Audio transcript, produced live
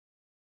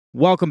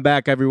Welcome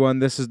back, everyone.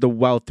 This is the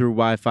Wealth Through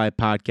Wifi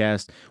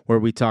Podcast, where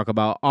we talk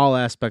about all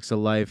aspects of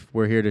life.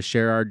 We're here to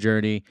share our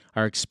journey,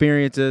 our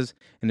experiences,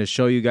 and to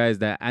show you guys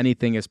that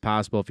anything is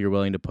possible if you're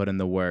willing to put in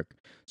the work.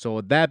 So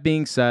with that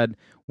being said,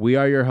 we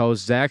are your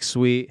hosts, Zach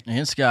Sweet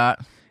and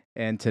Scott.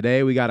 And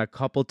today we got a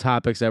couple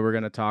topics that we're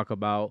going to talk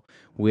about.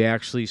 We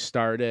actually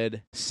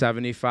started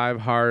 75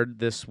 hard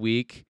this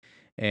week,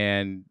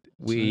 and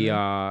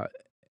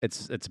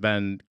it's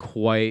been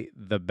quite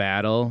the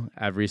battle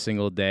every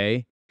single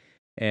day.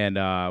 And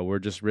we're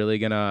just really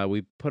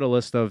we put a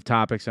list of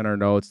topics in our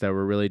notes that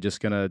we're really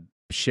just going to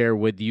share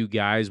with you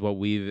guys what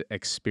we've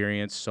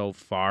experienced so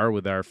far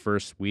with our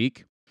first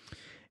week.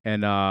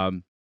 And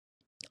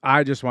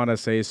I just want to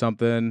say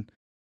something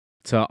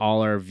to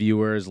all our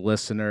viewers,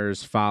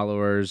 listeners,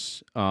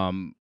 followers,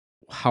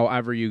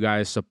 however you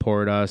guys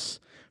support us.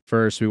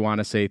 First, we want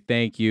to say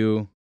thank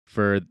you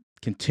for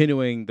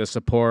continuing the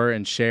support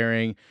and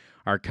sharing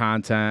our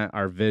content,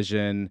 our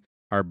vision,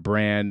 our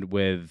brand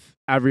with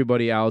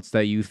everybody else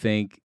that you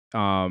think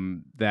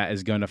that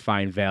is going to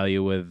find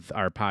value with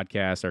our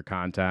podcast, our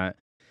content,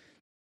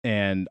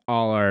 and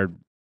all our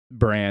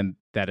brand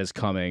that is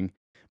coming.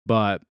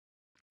 But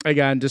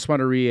again, just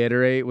want to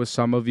reiterate with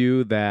some of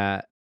you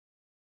that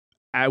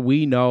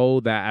we know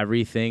that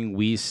everything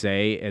we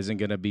say isn't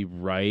going to be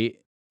right,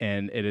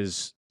 and it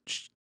is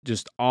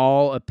just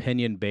all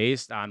opinion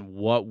based on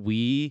what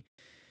we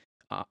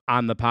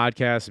on the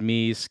podcast,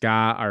 me,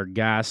 Scott, our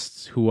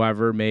guests,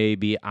 whoever may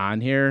be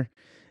on here,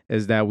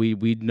 is that we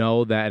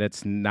know that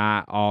it's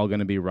not all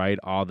going to be right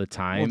all the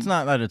time. Well, it's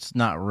not that it's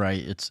not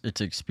right. It's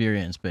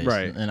experience based,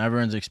 right? And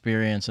everyone's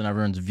experience and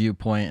everyone's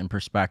viewpoint and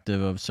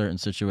perspective of certain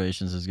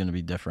situations is going to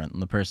be different.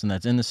 And the person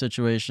that's in the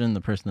situation,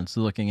 the person that's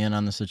looking in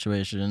on the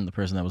situation, the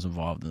person that was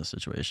involved in the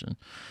situation.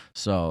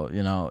 So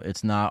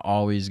it's not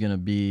always going to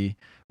be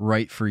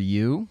right for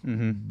you,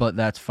 but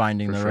that's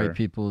finding the right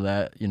people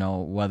that,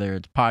 whether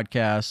it's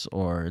podcasts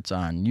or it's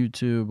on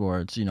YouTube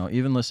or it's,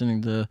 even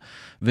listening to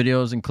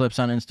videos and clips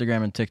on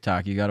Instagram and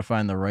TikTok, you got to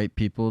find the right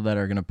people that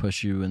are going to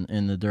push you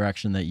in the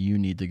direction that you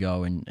need to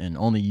go. And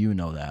only you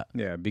know that.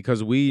 Yeah,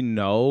 because we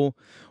know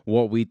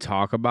what we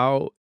talk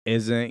about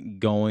isn't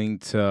going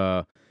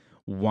to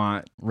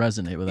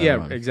resonate with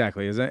everyone. Yeah,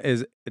 exactly.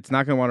 It's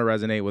not going to want to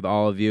resonate with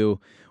all of you.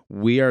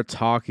 We are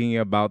talking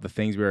about the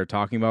things we are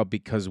talking about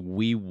because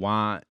we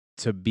want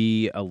to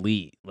be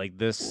elite like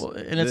this. Well,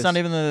 and it's not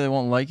even that they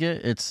won't like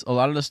it. It's a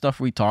lot of the stuff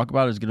we talk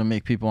about is going to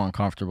make people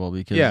uncomfortable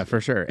because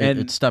for sure. And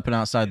it's stepping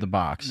outside the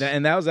box.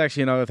 And that was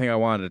actually another thing I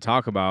wanted to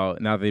talk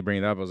about. Now that they bring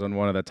it up, was on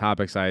one of the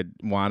topics I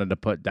wanted to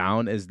put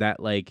down is that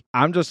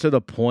I'm just to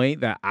the point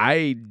that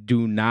I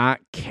do not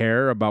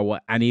care about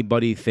what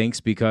anybody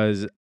thinks,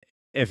 because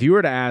if you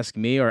were to ask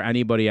me or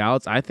anybody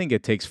else, I think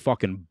it takes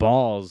fucking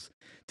balls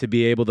to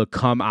be able to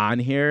come on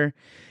here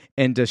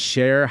and to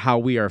share how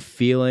we are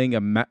feeling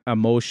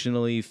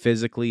emotionally,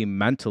 physically,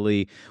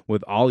 mentally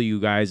with all you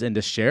guys, and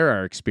to share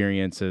our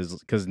experiences,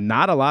 because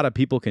not a lot of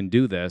people can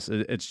do this.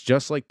 It's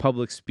just like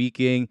public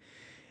speaking.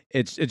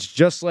 It's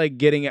just like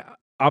getting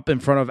up in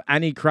front of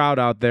any crowd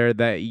out there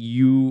that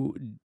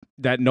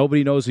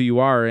nobody knows who you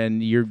are,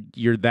 and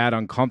you're that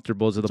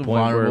uncomfortable to the point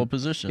where it's a vulnerable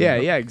position.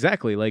 Yeah,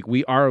 exactly. Like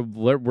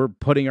we're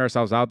putting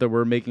ourselves out there.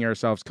 We're making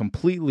ourselves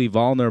completely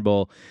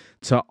vulnerable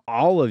to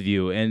all of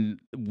you, and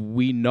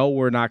we know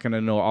we're not going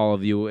to know all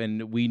of you,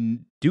 and we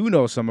do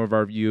know some of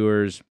our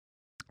viewers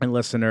and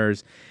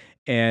listeners,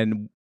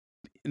 and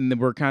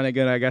we're kind of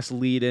going to, I guess,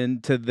 lead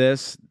into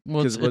this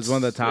because it was one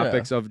of the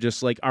topics of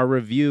just like our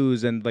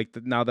reviews, and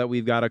now that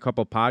we've got a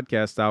couple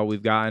podcasts out,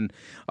 we've gotten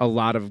a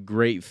lot of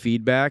great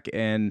feedback,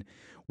 and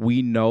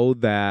we know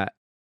that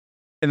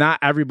not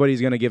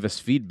everybody's going to give us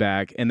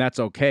feedback, and that's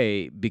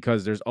okay,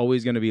 because there's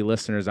always going to be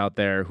listeners out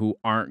there who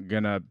aren't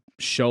going to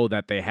show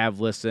that they have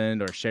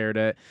listened or shared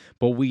it,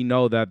 but we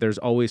know that there's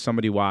always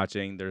somebody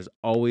watching. There's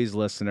always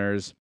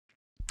listeners.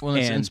 Well,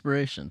 it's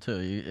inspiration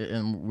too,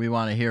 and we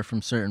want to hear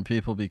from certain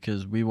people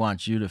because we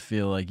want you to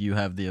feel like you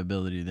have the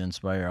ability to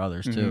inspire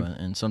others too.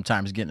 And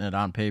sometimes getting it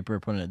on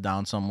paper, putting it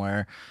down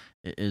somewhere,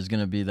 is going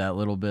to be that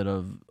little bit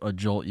of a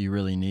jolt you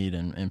really need.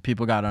 And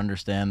people got to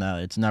understand that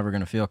it's never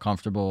going to feel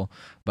comfortable,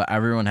 but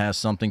everyone has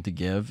something to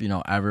give.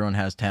 Everyone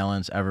has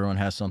talents. Everyone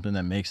has something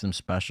that makes them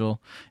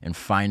special, and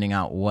finding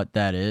out what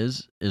that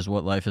is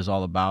what life is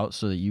all about,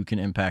 so that you can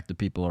impact the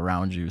people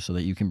around you, so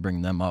that you can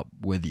bring them up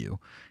with you.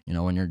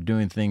 When you're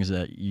doing things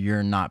that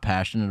you're not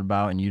passionate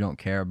about and you don't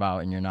care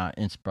about and you're not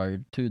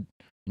inspired to,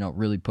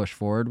 really push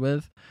forward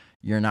with,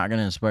 you're not going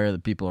to inspire the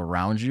people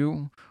around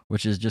you,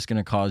 which is just going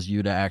to cause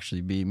you to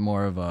actually be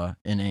more of an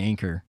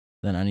anchor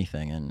than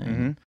anything.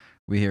 And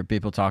we hear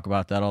people talk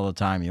about that all the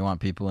time. You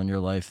want people in your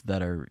life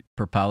that are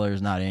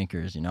propellers, not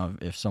anchors.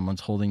 If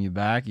someone's holding you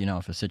back,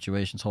 if a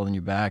situation's holding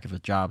you back, if a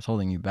job's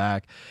holding you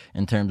back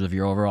in terms of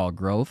your overall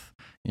growth,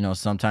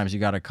 sometimes you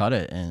got to cut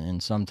it.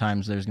 And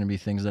sometimes there's going to be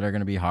things that are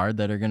going to be hard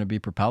that are going to be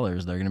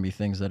propellers. They're going to be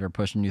things that are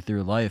pushing you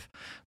through life.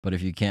 But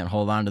if you can't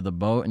hold on to the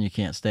boat and you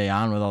can't stay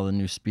on with all the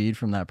new speed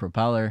from that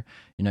propeller,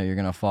 you're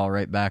going to fall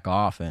right back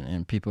off.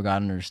 And people got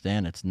to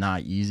understand it's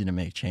not easy to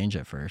make change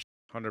at first.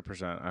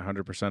 100%. I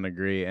 100%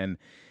 agree. And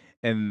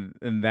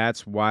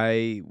that's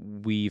why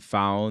we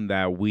found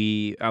that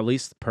we, at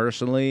least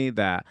personally,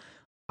 that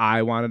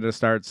I wanted to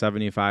start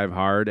 75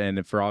 Hard.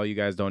 And for all you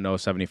guys don't know,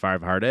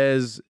 75 Hard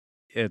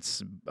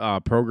it's a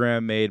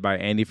program made by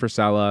Andy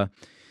Frisella.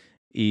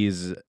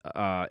 He's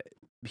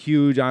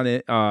huge on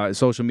it,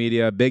 social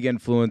media, big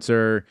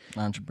influencer,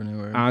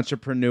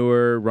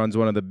 entrepreneur, runs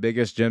one of the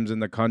biggest gyms in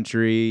the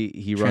country.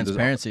 He runs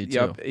transparency his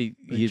own, too.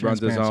 He runs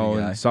his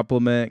own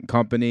supplement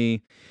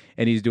company,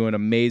 and he's doing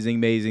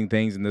amazing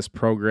things. And this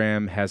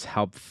program has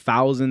helped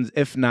thousands,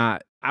 if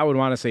not, I would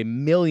want to say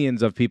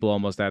millions of people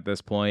almost at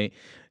this point.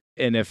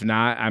 And if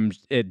not,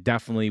 it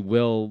definitely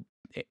will.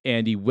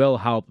 Andy will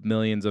help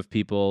millions of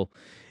people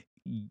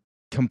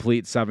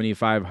complete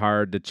 75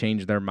 Hard to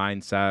change their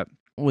mindset.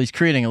 Well, he's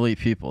creating elite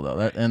people,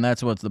 though, and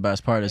that's what's the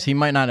best part is he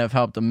might not have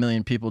helped 1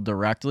 million people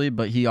directly,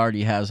 but he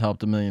already has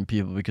helped 1 million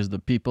people because the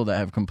people that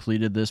have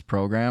completed this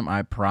program,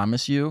 I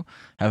promise you,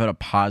 have had a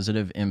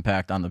positive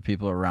impact on the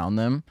people around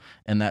them,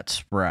 and that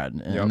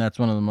spread. And that's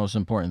one of the most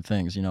important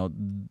things. You know,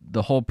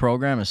 the whole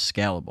program is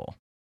scalable.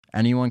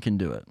 Anyone can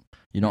do it.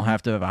 You don't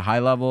have to have a high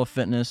level of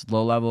fitness,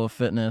 low level of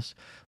fitness.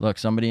 Look,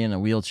 somebody in a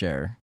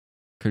wheelchair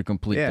could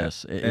complete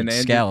this.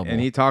 It's scalable. And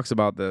he talks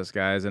about this,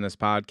 guys, in his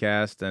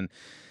podcast. And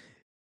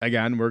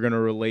again, we're going to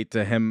relate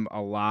to him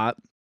a lot,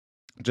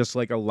 just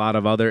like a lot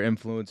of other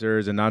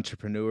influencers and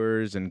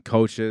entrepreneurs and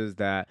coaches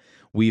that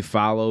we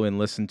follow and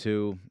listen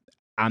to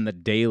on the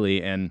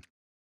daily. And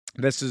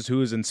this is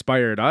who's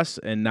inspired us.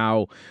 And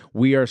now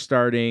we are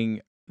starting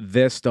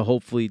this to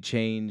hopefully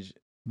change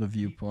the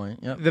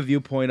viewpoint, the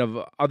viewpoint of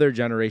other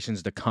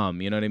generations to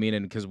come. You know what I mean?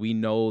 And because we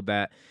know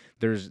that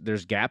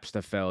there's gaps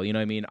to fill. You know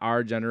what I mean?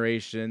 Our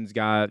generation's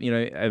got, you know,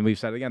 and we've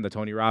said again, the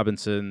Tony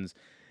Robinsons,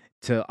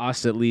 to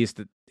us at least,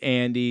 the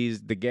Andys,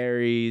 the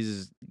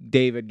Garys,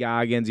 David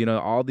Goggins, you know,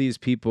 all these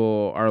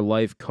people are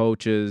life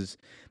coaches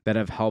that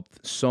have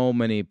helped so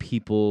many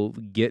people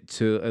get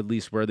to at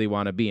least where they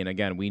want to be. And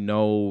again, we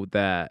know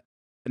that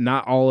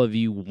not all of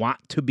you want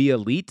to be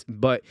elite,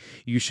 but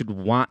you should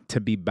want to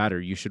be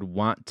better. You should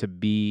want to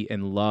be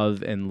and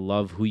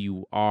love who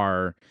you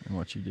are and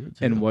what you do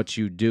too. And what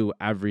you do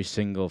every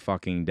single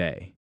fucking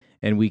day.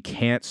 And we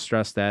can't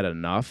stress that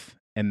enough.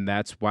 And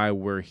that's why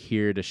we're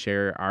here to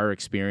share our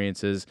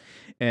experiences.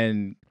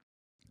 And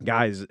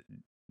guys,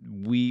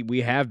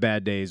 we have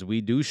bad days. We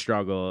do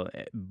struggle,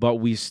 but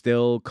we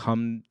still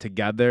come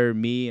together,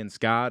 me and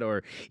Scott,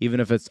 or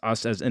even if it's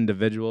us as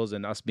individuals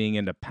and us being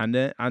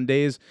independent on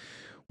days,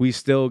 we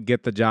still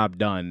get the job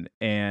done.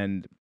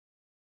 And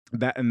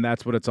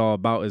that's what it's all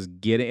about, is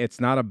getting, it's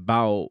not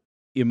about,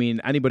 I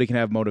mean, anybody can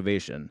have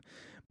motivation,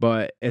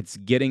 but it's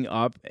getting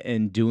up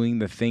and doing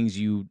the things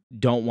you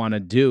don't want to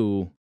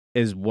do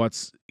is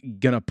what's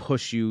going to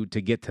push you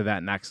to get to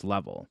that next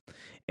level.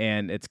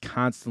 And it's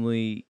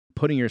constantly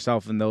putting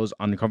yourself in those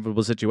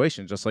uncomfortable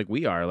situations, just like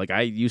we are. Like,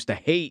 I used to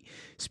hate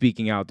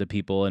speaking out to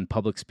people and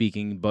public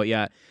speaking, but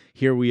yet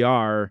here we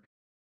are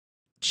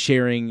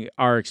sharing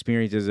our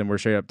experiences, and we're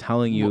straight up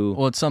telling you.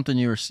 Well, it's something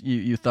you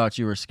thought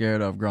you were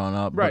scared of growing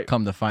up, right? But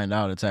come to find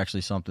out, it's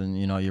actually something,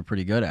 you know, you're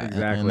pretty good at.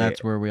 Exactly. And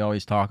that's where we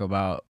always talk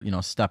about, you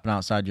know, stepping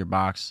outside your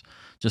box.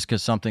 Just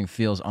because something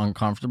feels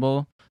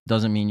uncomfortable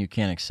doesn't mean you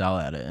can't excel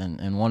at it.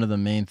 And one of the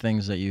main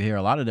things that you hear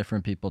a lot of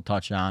different people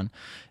touch on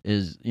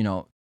is, you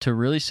know, to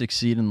really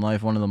succeed in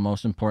life, one of the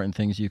most important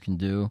things you can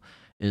do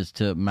is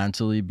to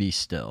mentally be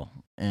still.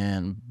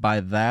 And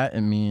by that,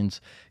 it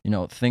means, you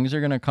know, things are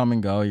going to come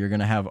and go. You're going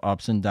to have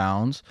ups and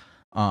downs.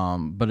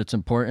 But it's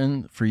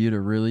important for you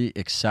to really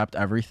accept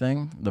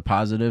everything, the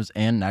positives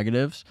and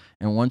negatives.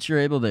 And once you're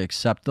able to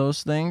accept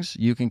those things,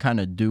 you can kind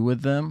of do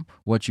with them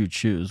what you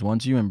choose.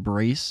 Once you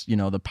embrace, you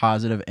know, the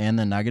positive and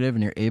the negative,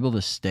 and you're able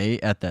to stay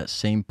at that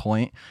same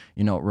point,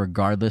 you know,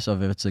 regardless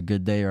of if it's a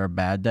good day or a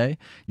bad day,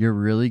 you're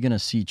really going to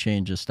see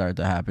changes start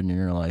to happen in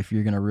your life.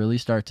 You're going to really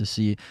start to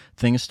see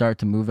things start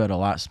to move at a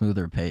lot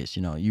smoother pace.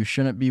 You know, you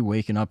shouldn't be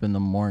waking up in the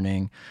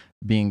morning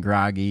being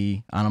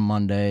groggy on a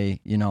Monday,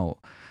 you know,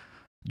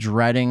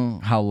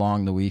 dreading how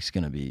long the week's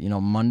going to be. You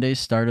know, Monday's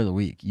start of the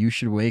week. You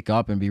should wake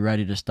up and be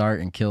ready to start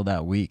and kill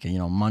that week. And, you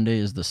know, Monday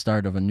is the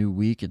start of a new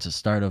week. It's a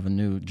start of a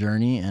new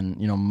journey. And,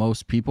 you know,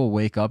 most people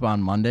wake up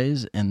on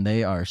Mondays and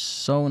they are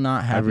so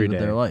not happy with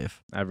their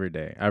life. Every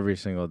day, every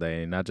single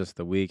day, not just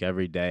the week,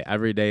 every day.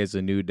 Every day is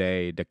a new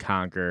day to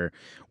conquer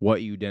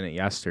what you didn't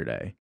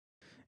yesterday.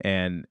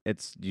 And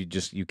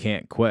you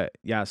can't quit.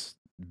 Yes,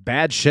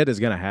 bad shit is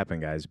going to happen,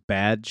 guys.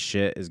 Bad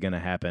shit is going to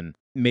happen.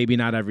 Maybe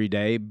not every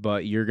day,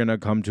 but you're going to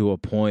come to a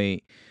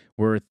point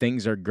where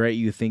things are great.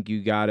 You think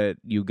you got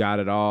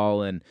it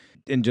all. And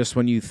just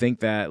when you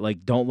think that,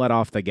 like, don't let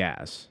off the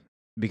gas,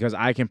 because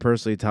I can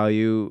personally tell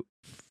you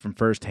from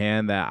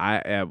firsthand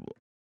that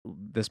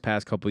this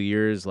past couple of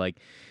years,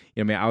 like,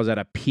 you know, I was at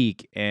a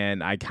peak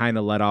and I kind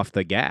of let off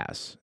the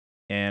gas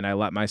and I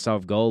let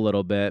myself go a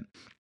little bit.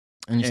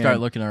 And you start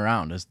looking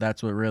around.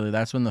 That's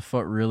when the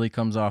foot really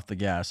comes off the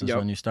gas, is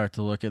when you start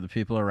to look at the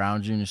people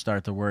around you and you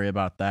start to worry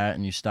about that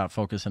and you stop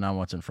focusing on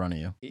what's in front of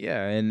you.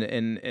 Yeah,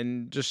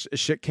 and just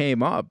shit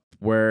came up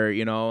where,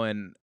 you know,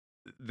 and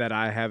that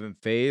I haven't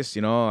faced.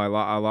 I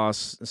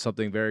lost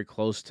something very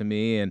close to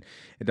me, and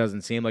it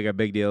doesn't seem like a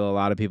big deal to a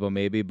lot of people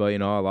maybe, but I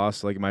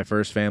lost like my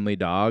first family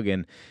dog,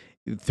 and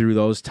through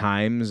those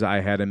times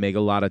I had to make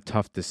a lot of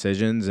tough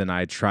decisions, and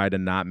I try to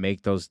not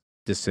make those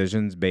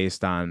decisions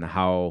based on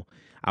how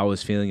I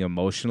was feeling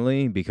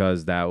emotionally,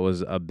 because that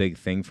was a big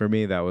thing for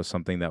me. That was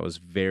something that was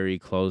very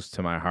close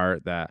to my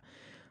heart that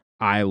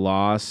I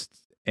lost.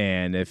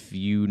 And if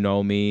you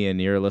know me and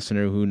you're a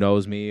listener who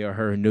knows me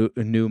or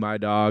knew my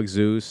dog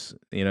Zeus,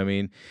 you know what I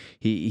mean?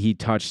 He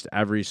touched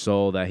every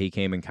soul that he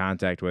came in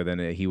contact with, and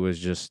he was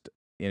just,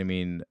 you know what I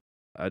mean,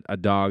 a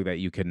dog that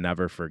you could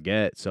never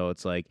forget. So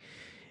it's like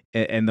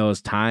in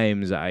those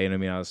times,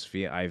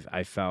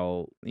 I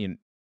felt,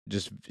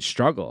 just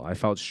struggle. I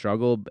felt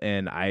struggle,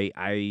 and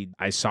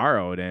I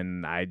sorrowed,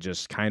 and I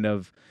just kind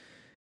of,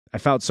 I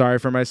felt sorry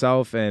for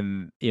myself.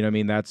 And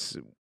that's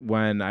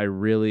when I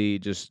really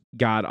just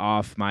got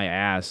off my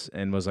ass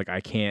and was like, I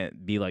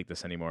can't be like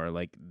this anymore.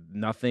 Like,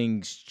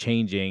 nothing's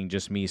changing,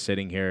 just me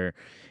sitting here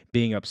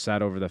being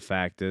upset over the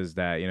fact is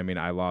that,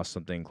 I lost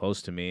something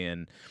close to me.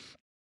 And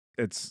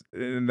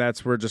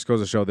that's where it just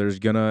goes to show there's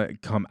gonna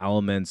come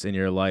elements in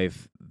your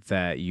life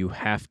that you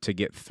have to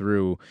get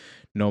through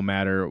no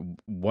matter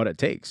what it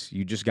takes.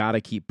 You just got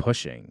to keep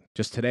pushing.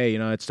 Just today,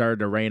 it started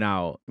to rain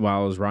out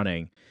while I was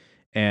running,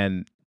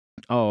 and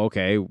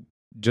okay,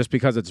 just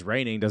because it's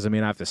raining doesn't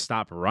mean I have to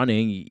stop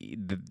running.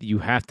 You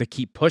have to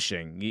keep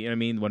pushing. You know what I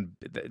mean? When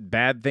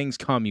bad things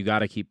come, you got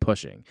to keep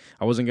pushing.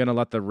 I wasn't going to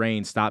let the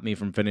rain stop me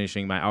from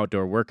finishing my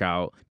outdoor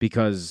workout,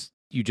 because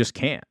you just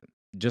can't.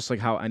 Just like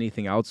how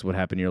anything else would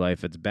happen in your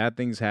life. It's bad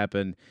things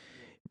happen.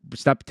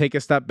 Take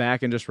a step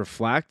back and just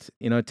reflect,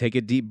 take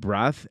a deep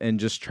breath and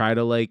just try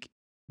to like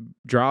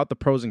draw out the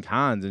pros and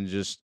cons and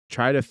just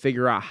try to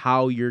figure out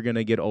how you're going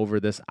to get over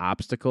this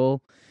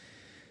obstacle,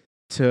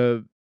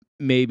 to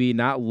maybe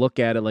not look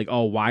at it like,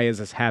 oh, why is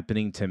this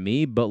happening to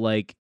me? But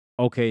like,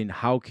 okay,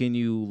 how can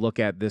you look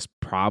at this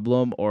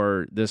problem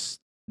or this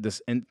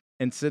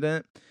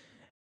incident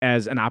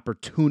as an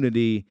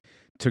opportunity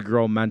to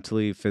grow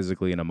mentally,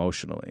 physically, and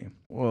emotionally?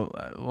 Well,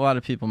 a lot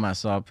of people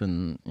mess up,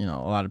 and a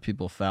lot of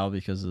people fail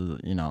because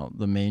of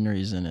the main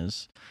reason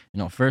is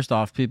first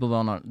off, people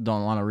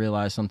don't want to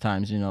realize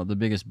sometimes the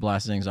biggest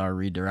blessings are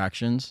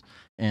redirections,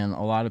 and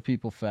a lot of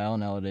people fail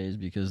nowadays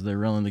because they're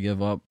willing to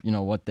give up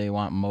what they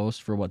want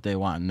most for what they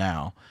want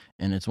now.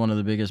 And it's one of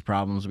the biggest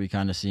problems we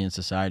kind of see in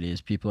society is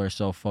people are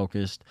so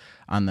focused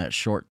on that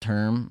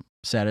short-term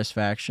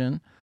satisfaction,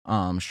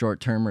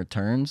 short-term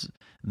returns,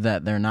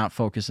 that they're not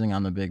focusing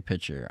on the big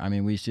picture. I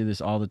mean, we see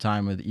this all the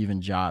time with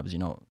even jobs.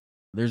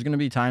 There's going to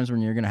be times when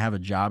you're going to have a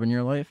job in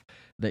your life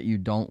that you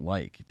don't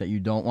like, that you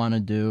don't want to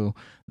do,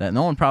 that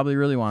no one probably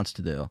really wants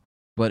to do.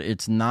 But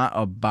it's not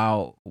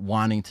about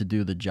wanting to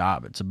do the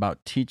job. It's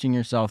about teaching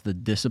yourself the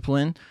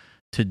discipline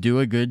to do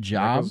a good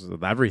job. That goes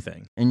with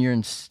everything. And you're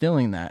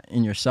instilling that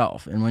in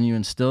yourself. And when you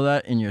instill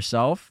that in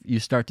yourself, you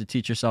start to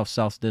teach yourself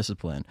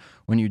self-discipline.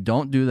 When you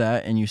don't do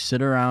that and you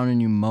sit around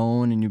and you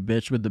moan and you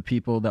bitch with the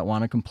people that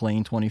want to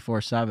complain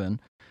 24/7,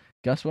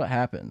 guess what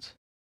happens?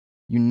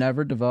 You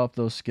never develop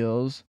those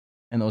skills,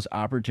 and those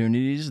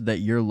opportunities that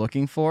you're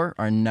looking for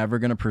are never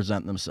going to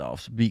present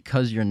themselves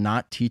because you're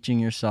not teaching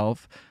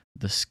yourself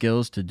the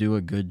skills to do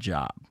a good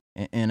job.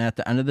 And at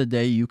the end of the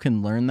day, you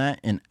can learn that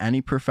in any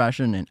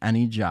profession, in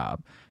any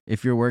job.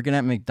 If you're working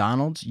at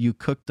McDonald's, you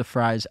cook the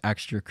fries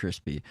extra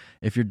crispy.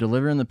 If you're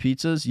delivering the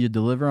pizzas, you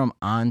deliver them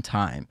on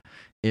time.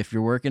 If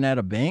you're working at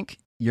a bank,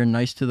 you're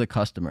nice to the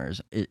customers.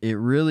 It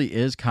really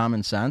is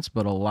common sense,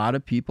 but a lot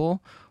of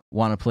people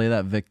want to play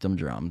that victim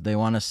drum. They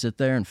want to sit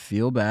there and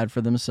feel bad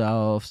for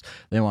themselves.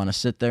 They want to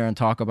sit there and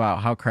talk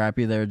about how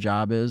crappy their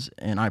job is.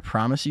 And I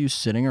promise you,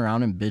 sitting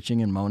around and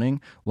bitching and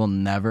moaning will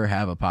never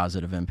have a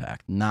positive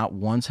impact. Not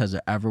once has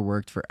it ever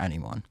worked for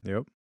anyone.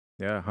 Yep.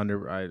 Yeah,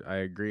 100. I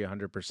agree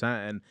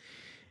 100%.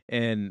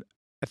 And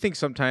I think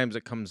sometimes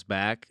it comes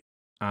back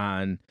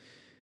on,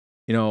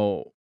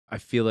 I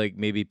feel like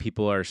maybe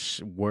people are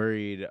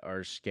worried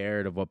or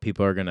scared of what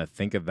people are going to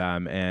think of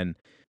them. And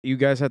you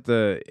guys have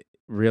to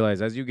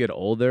realize as you get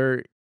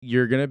older,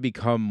 you're going to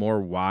become more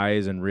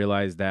wise and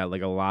realize that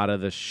like a lot of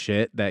the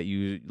shit that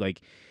you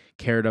like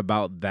cared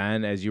about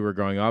then as you were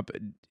growing up,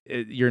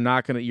 you're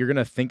going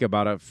to think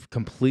about it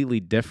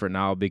completely different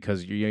now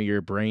because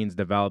your brain's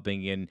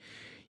developing and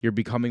you're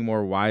becoming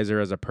more wiser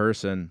as a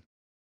person.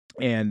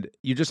 And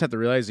you just have to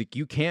realize like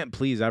you can't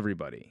please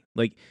everybody.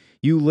 Like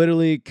you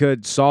literally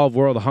could solve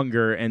world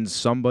hunger and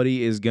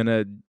somebody is going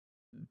to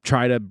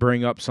try to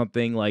bring up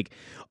something like,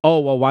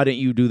 oh, well, why didn't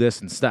you do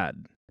this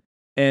instead?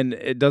 And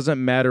it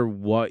doesn't matter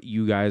what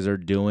you guys are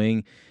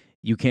doing.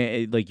 You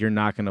can't, like, you're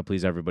not going to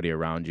please everybody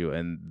around you.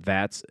 And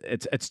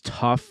it's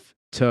tough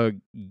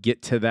to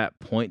get to that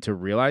point to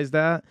realize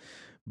that.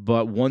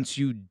 But once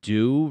you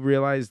do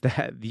realize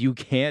that you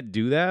can't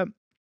do that,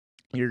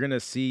 you're going to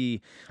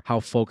see how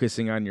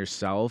focusing on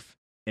yourself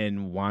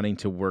and wanting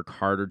to work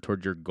harder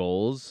towards your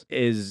goals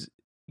is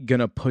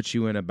gonna put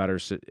you in a better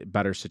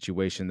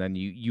situation than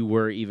you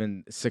were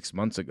even 6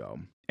 months ago.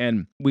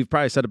 And we've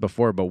probably said it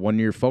before, but when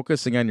you're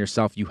focusing on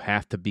yourself, you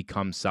have to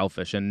become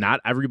selfish, and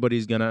not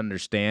everybody's gonna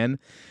understand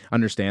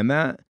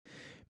that,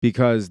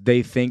 because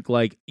they think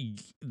like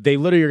they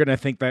literally are gonna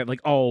think that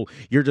like, oh,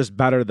 you're just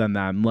better than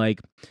them.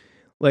 Like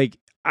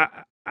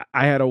I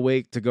had a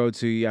wake to go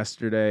to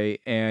yesterday,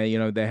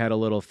 and they had a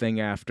little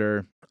thing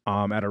after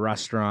at a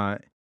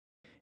restaurant,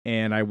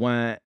 and I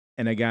went.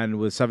 And again,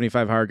 with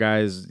 75 hard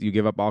guys, you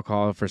give up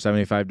alcohol for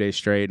 75 days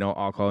straight, no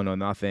alcohol, no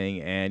nothing.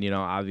 And,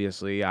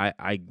 obviously I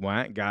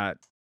went,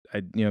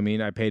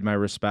 I paid my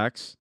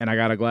respects, and I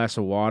got a glass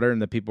of water, and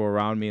the people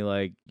around me,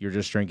 like, you're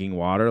just drinking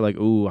water? Like,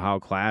 ooh, how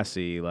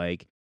classy.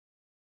 Like,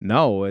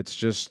 no, it's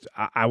just,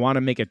 I want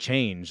to make a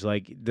change.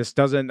 Like,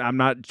 I'm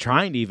not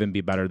trying to even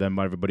be better than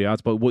everybody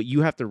else, but what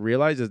you have to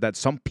realize is that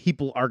some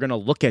people are going to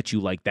look at you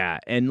like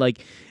that. And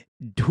like,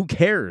 who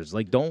cares?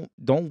 Like, don't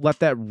let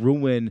that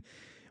ruin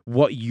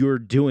what you're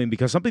doing,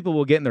 because some people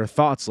will get in their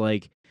thoughts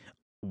like,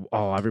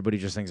 oh, everybody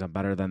just thinks I'm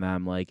better than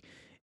them. Like,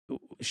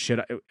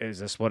 is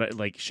this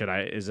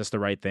the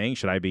right thing?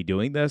 Should I be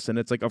doing this? And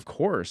it's like, of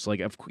course,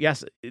 like,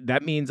 yes,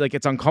 that means like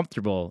it's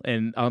uncomfortable,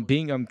 and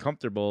being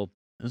uncomfortable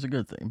is a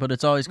good thing. But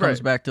it always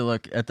comes back to,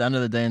 look, at the end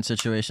of the day, in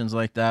situations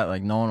like that,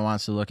 like, no one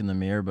wants to look in the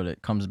mirror, but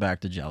it comes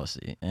back to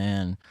jealousy.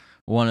 And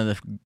one of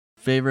the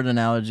favorite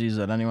analogies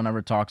that anyone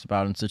ever talks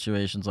about in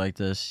situations like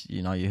this,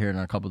 you hear it in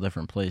a couple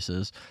different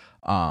places,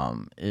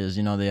 is,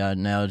 the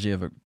analogy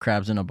of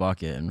crabs in a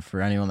bucket. And for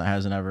anyone that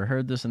hasn't ever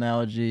heard this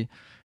analogy,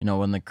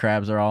 when the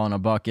crabs are all in a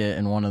bucket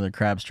and one of the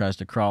crabs tries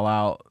to crawl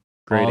out,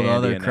 all the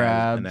other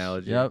crabs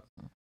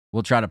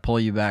will try to pull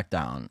you back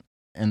down.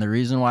 And the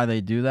reason why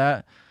they do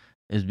that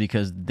is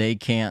because they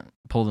can't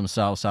pull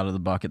themselves out of the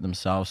bucket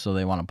themselves, so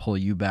they want to pull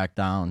you back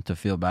down to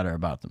feel better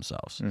about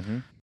themselves. Mm-hmm.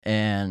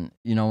 And,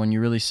 when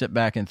you really sit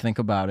back and think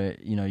about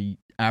it,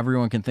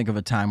 everyone can think of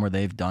a time where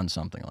they've done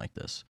something like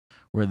this,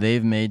 where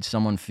they've made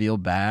someone feel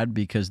bad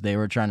because they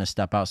were trying to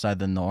step outside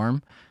the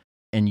norm,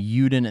 and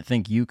you didn't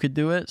think you could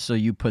do it, so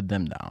you put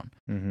them down.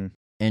 Mm-hmm.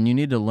 And you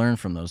need to learn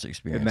from those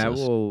experiences. And that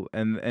will,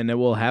 and it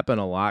will happen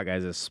a lot,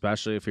 guys,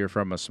 especially if you're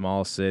from a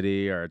small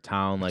city or a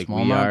town like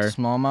we are.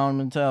 Small mountain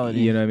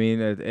mentality. You know what I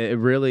mean? It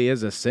really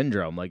is a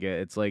syndrome. Like,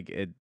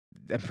 I'm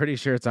pretty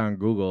sure it's on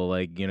Google.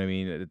 Like, you know what I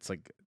mean? It's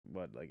like,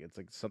 it's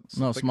like some.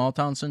 No, small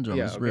town syndrome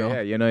is real.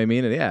 Yeah, you know what I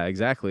mean? Yeah,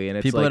 exactly. And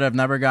it's people like, that have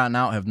never gotten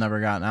out,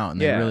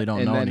 and they really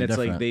don't know any different. And then it's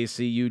like they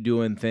see you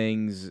doing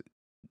things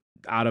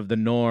out of the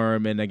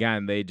norm, and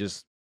again, they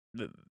just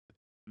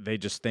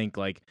think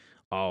like,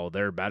 oh,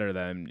 they're better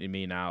than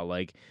me now.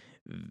 Like,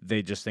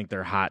 they just think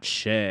they're hot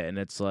shit, and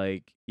it's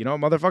like,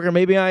 motherfucker,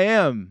 maybe I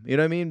am. You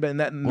know what I mean? But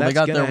that's they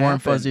got their warm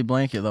fuzzy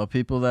blanket though.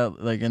 People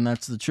that like, and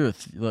that's the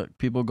truth. Look,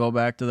 people go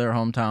back to their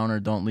hometown or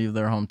don't leave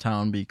their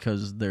hometown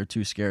because they're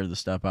too scared to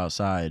step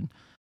outside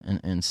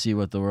and see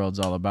what the world's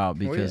all about,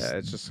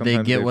 because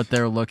they get what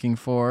they're looking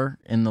for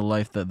in the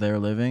life that they're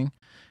living,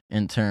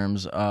 in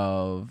terms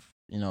of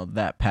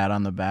that pat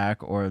on the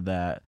back, or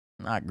that,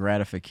 not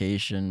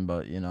gratification,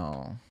 but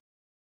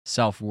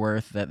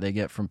self-worth that they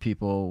get from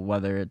people,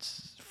 whether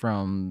it's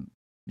from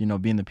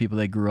being the people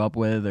they grew up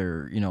with,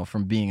 or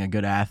from being a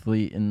good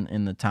athlete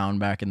in the town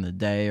back in the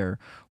day, or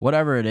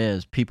whatever it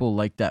is. People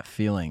like that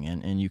feeling,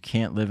 and you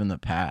can't live in the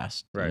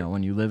past. Right.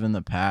 When you live in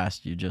the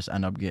past, you just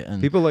end up getting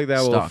people like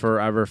that stuck. Will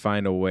forever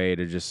find a way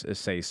to just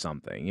say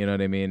something. You know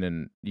what I mean?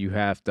 And you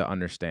have to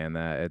understand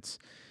that it's,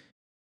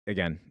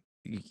 again,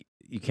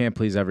 you can't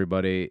please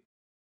everybody.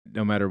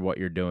 No matter what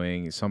you're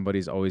doing,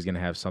 somebody's always going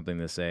to have something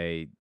to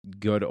say,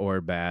 good or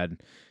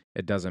bad.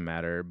 It doesn't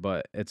matter.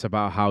 But it's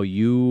about how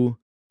you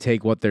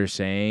take what they're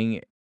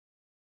saying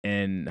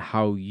and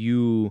how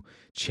you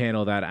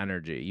channel that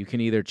energy. You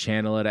can either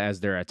channel it as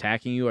they're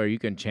attacking you, or you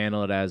can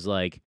channel it as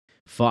like,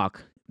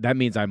 fuck, that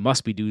means I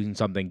must be doing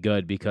something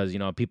good because,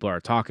 people are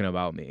talking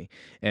about me.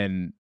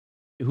 And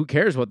who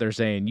cares what they're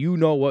saying? You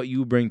know what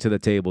you bring to the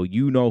table.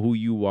 You know who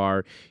you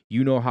are.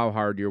 You know how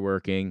hard you're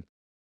working.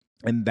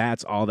 And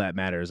that's all that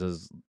matters,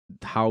 is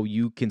how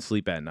you can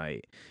sleep at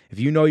night. If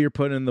you know you're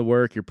putting in the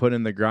work, you're putting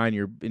in the grind,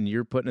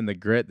 you're putting in the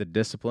grit, the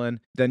discipline,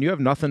 then you have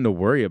nothing to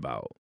worry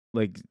about.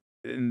 Like,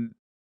 and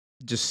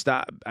just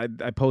stop.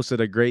 I posted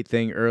a great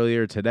thing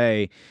earlier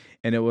today,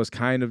 and it was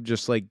kind of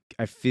just like,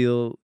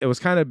 it was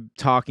kind of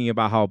talking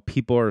about how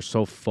people are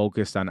so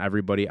focused on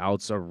everybody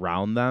else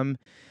around them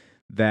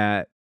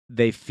that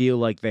they feel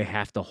like they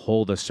have to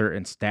hold a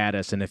certain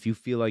status. And if you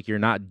feel like you're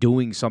not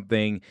doing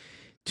something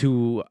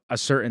to a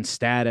certain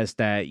status,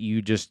 that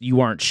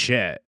you aren't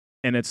shit.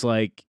 And it's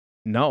like,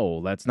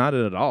 no, that's not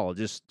it at all.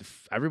 Just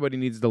everybody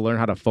needs to learn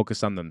how to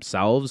focus on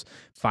themselves,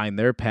 find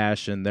their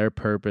passion, their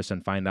purpose,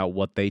 and find out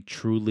what they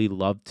truly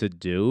love to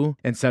do,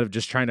 instead of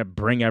just trying to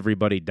bring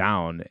everybody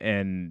down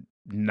and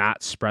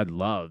not spread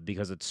love,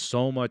 because it's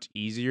so much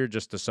easier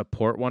just to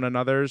support one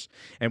another's.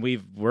 And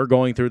we're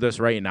going through this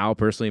right now,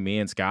 personally, me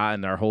and Scott,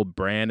 and our whole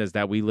brand is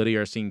that we literally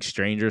are seeing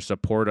strangers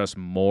support us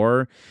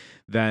more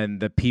than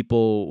the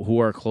people who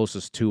are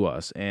closest to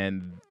us.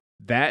 And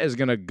that is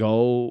going to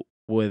go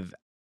with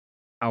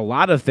a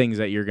lot of things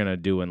that you're gonna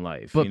do in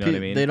life. But you know what I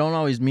mean? they don't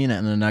always mean it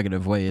in a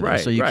negative way either. Right,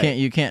 So you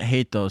right. can't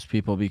hate those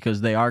people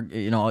because they are,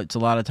 it's a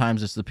lot of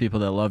times it's the people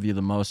that love you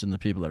the most and the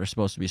people that are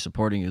supposed to be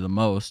supporting you the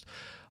most.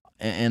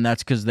 And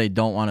that's because they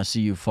don't want to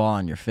see you fall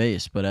on your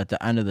face. But at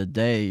the end of the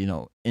day,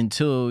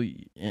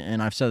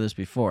 and I've said this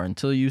before,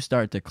 until you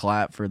start to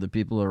clap for the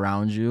people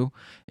around you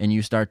and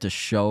you start to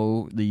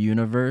show the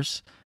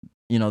universe,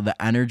 the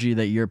energy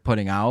that you're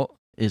putting out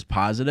is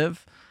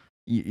positive,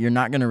 you're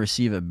not going to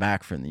receive it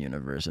back from the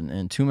universe.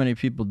 And too many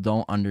people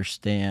don't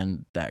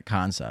understand that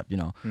concept.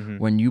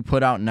 When you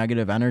put out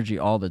negative energy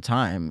all the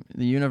time,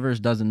 the universe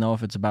doesn't know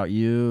if it's about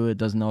you. It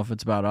doesn't know if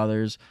it's about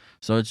others.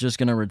 So it's just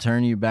going to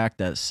return you back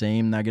that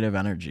same negative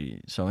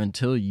energy. So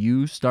until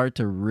you start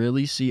to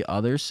really see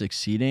others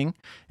succeeding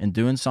and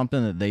doing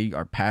something that they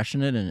are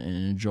passionate and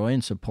enjoy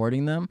and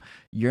supporting them,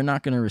 you're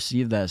not going to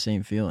receive that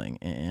same feeling.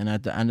 And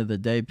at the end of the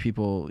day,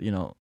 people,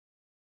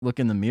 look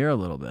in the mirror a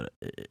little bit.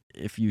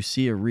 If you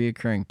see a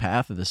reoccurring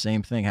path of the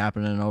same thing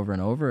happening over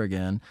and over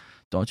again,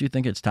 don't you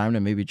think it's time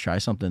to maybe try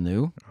something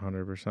new?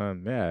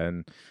 100%. Yeah,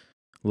 and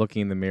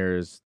looking in the mirror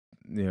is,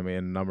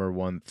 number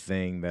one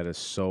thing that is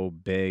so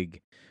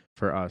big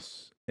for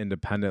us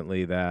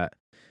independently that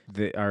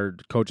our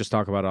coaches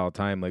talk about it all the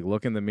time. Like,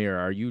 look in the mirror.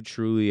 Are you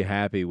truly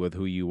happy with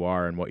who you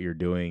are and what you're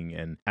doing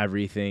and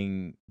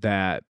everything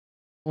that?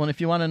 Well,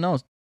 if you want to know,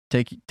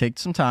 take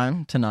some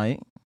time tonight,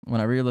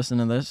 whenever you're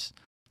listening to this.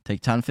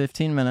 Take 10,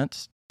 15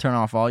 minutes, turn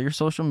off all your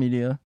social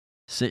media,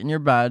 sit in your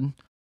bed,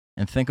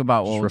 and think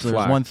about, there's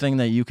one thing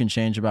that you can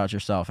change about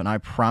yourself. And I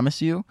promise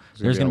you,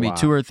 there's going to be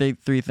 2 or 3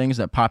 things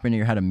that pop into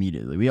your head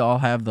immediately. We all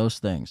have those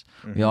things.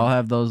 Mm-hmm. We all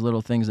have those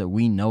little things that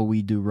we know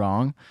we do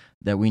wrong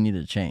that we need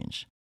to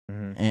change.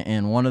 Mm-hmm.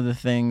 And one of the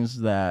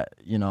things that,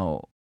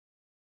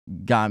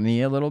 got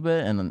me a little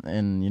bit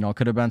and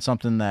could have been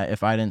something that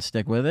if I didn't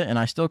stick with it, and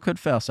I still could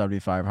fail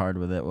 75 hard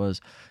with it, was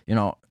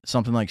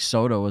something like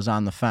soda was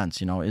on the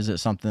fence. Is it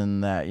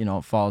something that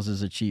falls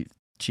as a cheat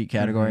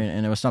category? Mm-hmm.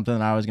 And it was something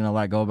that I was going to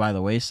let go by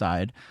the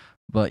wayside,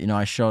 but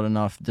I showed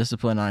enough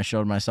discipline and I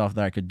showed myself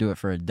that I could do it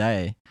for a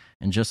day.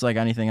 And just like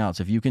anything else,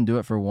 if you can do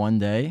it for one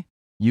day,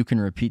 you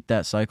can repeat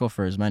that cycle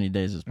for as many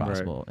days as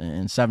possible. Right.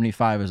 And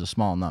 75 is a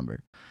small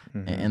number.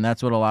 Mm-hmm. And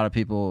that's what a lot of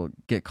people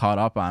get caught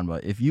up on.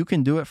 But if you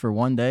can do it for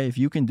one day, if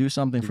you can do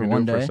something for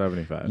one day,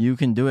 you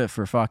can do it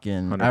for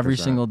fucking 100%. Every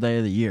single day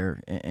of the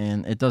year.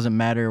 And it doesn't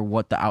matter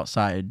what the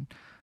outside,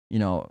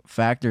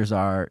 factors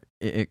are.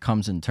 It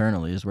comes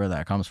internally is where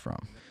that comes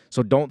from.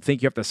 So don't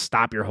think you have to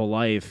stop your whole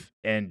life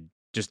and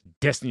just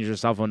distance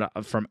yourself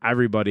from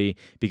everybody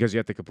because you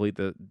have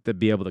to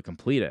be able to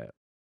complete it.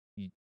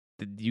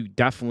 You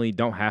definitely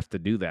don't have to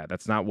do that.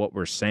 That's not what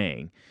we're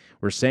saying.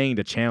 We're saying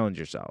to challenge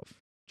yourself.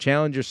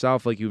 Challenge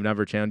yourself like you've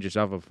never challenged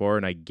yourself before,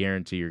 and I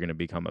guarantee you're going to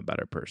become a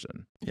better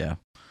person. Yeah.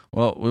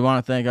 Well, we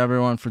want to thank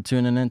everyone for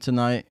tuning in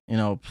tonight.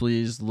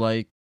 Please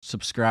like,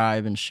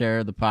 subscribe, and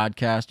share the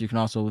podcast. You can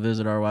also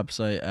visit our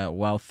website at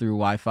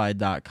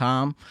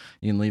wealththroughwifi.com.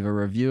 You can leave a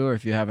review, or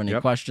if you have any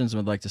questions and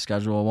would like to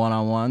schedule a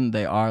one-on-one,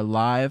 they are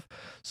live.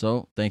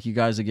 So thank you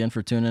guys again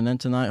for tuning in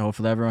tonight.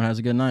 Hopefully everyone has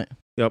a good night.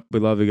 Yep. We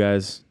love you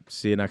guys.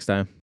 See you next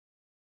time.